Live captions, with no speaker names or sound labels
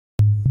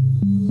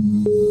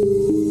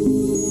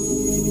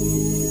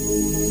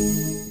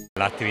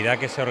La actividad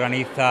que se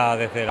organiza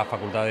desde la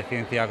Facultad de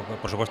Ciencias,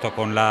 por supuesto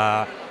con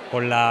la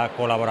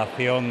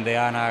colaboración de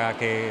Ana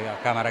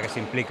Cámara, que se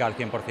implica al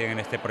 100% en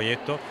este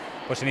proyecto,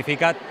 pues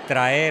significa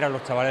traer a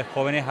los chavales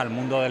jóvenes al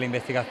mundo de la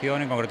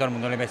investigación, en concreto al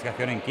mundo de la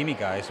investigación en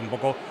química. Es un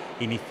poco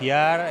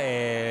iniciar,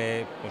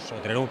 pues, o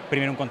tener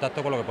primero un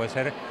contacto con lo que puede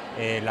ser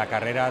la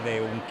carrera de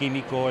un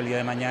químico el día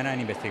de mañana en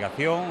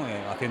investigación,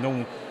 haciendo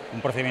un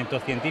procedimiento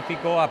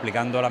científico,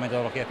 aplicando la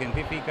metodología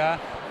científica,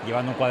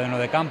 llevando un cuaderno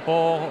de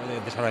campo,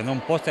 desarrollando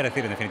un póster. Es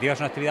decir, en definitiva es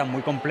una actividad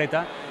muy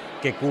completa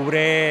que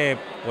cubre,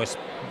 pues,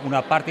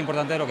 una parte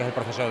importante de lo que es el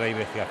proceso de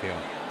investigación.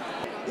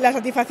 La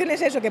satisfacción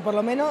es eso, que por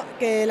lo menos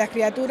que las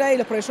criaturas y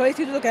los profesores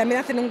del instituto que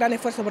también hacen un gran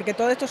esfuerzo, porque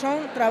todo esto son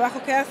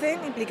trabajos que hacen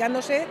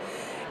implicándose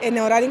en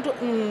horario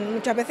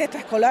muchas veces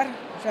extraescolar,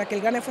 o sea que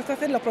el gran esfuerzo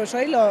hacen los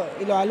profesores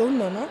y los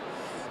alumnos, ¿no?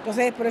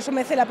 Entonces por eso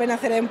merece la pena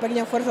hacer un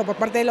pequeño esfuerzo por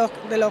parte de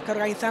los que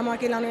organizamos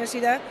aquí en la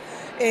universidad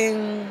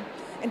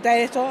en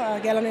traer esto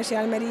aquí a la Universidad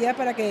de Almería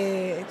para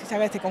que se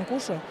haga este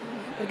concurso,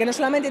 porque no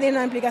solamente tiene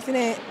unas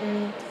implicaciones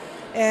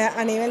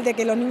a nivel de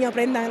que los niños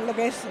aprendan lo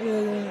que es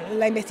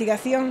la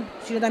investigación,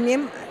 sino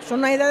también son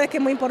unas edades que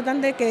es muy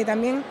importante que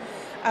también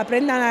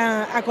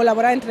aprendan a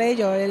colaborar entre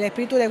ellos, el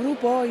espíritu de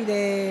grupo y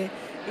de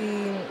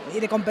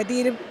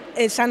competir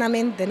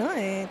sanamente, ¿no?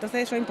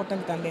 Entonces eso es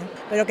importante también,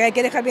 pero que hay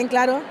que dejar bien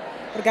claro,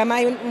 porque además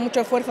hay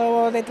mucho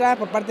esfuerzo detrás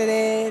por parte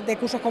de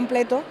cursos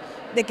completos,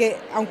 de que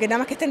aunque nada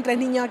más que estén 3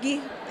 niños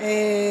aquí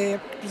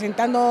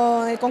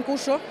presentando el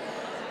concurso,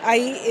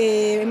 hay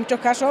en muchos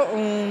casos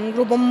un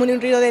grupo muy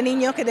nutrido de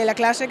niños de la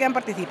clase que han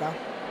participado,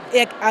 y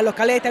a los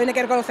cuales también hay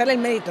que reconocerle el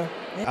mérito.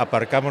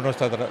 Aparcamos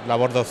nuestra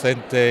labor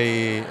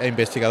docente e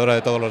investigadora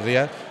de todos los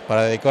días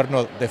para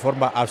dedicarnos de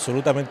forma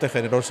absolutamente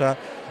generosa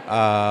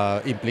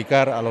a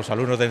implicar a los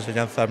alumnos de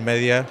enseñanzas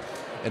medias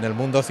en el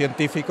mundo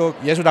científico,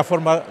 y es una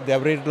forma de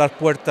abrir las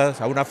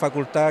puertas a una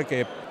facultad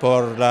que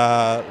por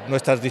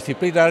nuestras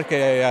disciplinas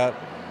que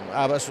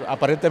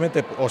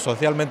aparentemente o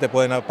socialmente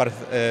pueden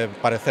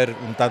parecer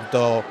un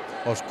tanto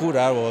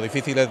oscuras o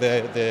difíciles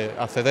de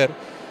acceder,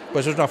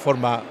 pues es una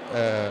forma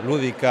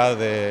lúdica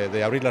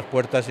de abrir las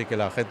puertas y que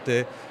la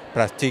gente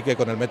practique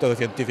con el método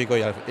científico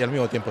y al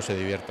mismo tiempo se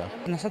divierta.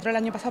 Nosotros el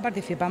año pasado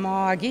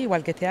participamos aquí,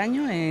 igual que este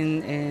año,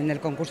 en el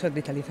concurso de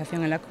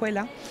cristalización en la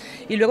escuela,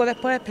 y luego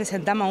después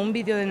presentamos un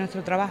vídeo de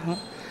nuestro trabajo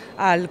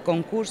al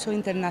concurso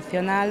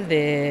internacional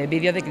de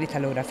vídeos de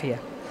cristalografía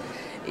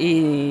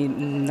y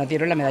nos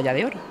dieron la medalla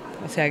de oro,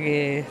 o sea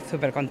que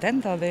súper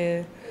contentos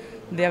de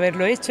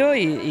haberlo hecho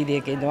y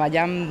de que nos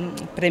hayan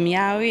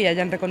premiado y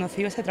hayan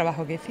reconocido ese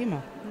trabajo que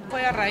hicimos.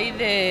 Fue a raíz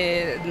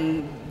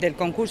del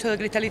concurso de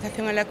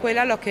cristalización en la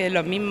escuela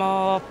los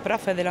mismos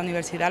profes de la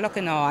universidad los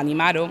que nos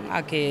animaron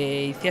a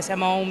que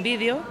hiciésemos un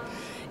vídeo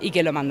y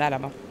que lo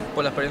mandáramos.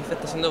 Pues la experiencia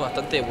está siendo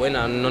bastante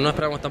buena, no nos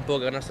esperamos tampoco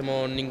que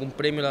ganásemos ningún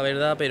premio, la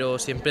verdad, pero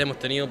siempre hemos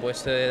tenido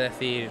pues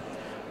decir,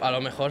 a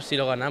lo mejor sí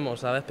lo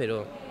ganamos, ¿sabes?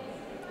 Pero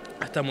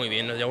está muy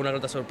bien, nos llegó una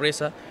grata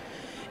sorpresa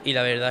y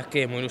la verdad es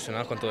que muy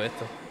ilusionados con todo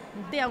esto.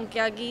 Y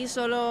aunque aquí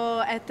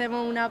solo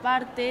estemos una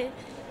parte,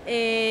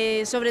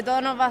 sobre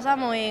todo nos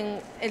basamos en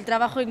el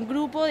trabajo en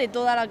grupo de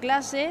toda la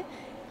clase.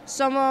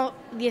 Somos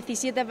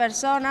 17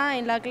 personas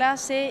en la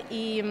clase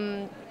y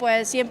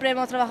pues siempre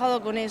hemos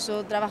trabajado con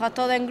eso, trabajar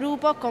todos en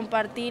grupos,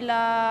 compartir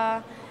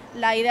las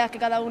ideas que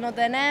cada uno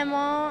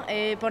tenemos,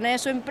 poner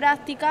eso en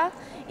práctica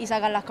y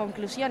sacar las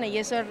conclusiones, y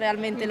eso es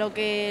realmente lo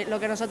que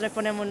nosotros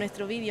exponemos en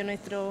nuestro vídeo,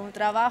 nuestro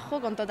trabajo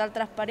con total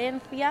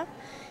transparencia,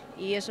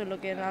 y eso es lo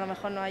que a lo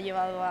mejor nos ha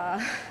llevado a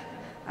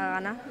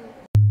ganar.